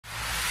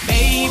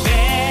Baby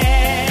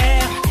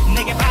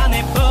내게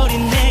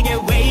반해버린 내게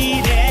왜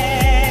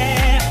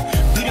이래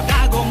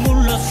두렵다고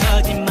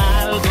물러서지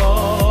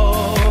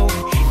말고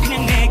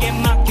그냥 내게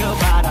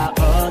맡겨봐라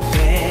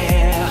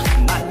어때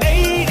My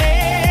lady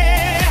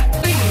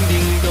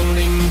링딩동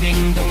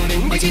링딩동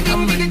링 마치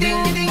한번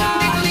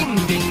된다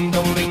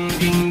링딩동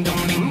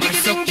링딩동 링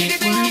머릿속이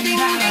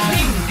울린다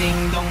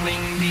링딩동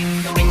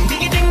링딩동 링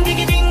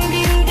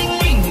디기딩디기딩딩딩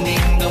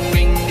링딩동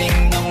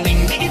링딩동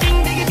링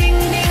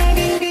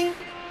디기딩디기딩딩딩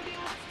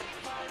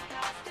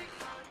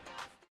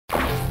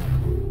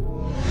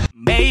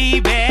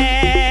Baby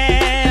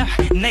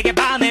내게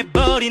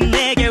반해버린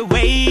내게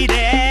왜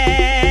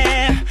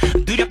이래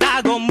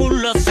두렵다고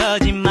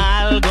물러서지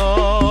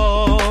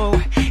말고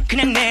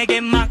그냥 내게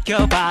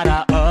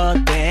맡겨봐라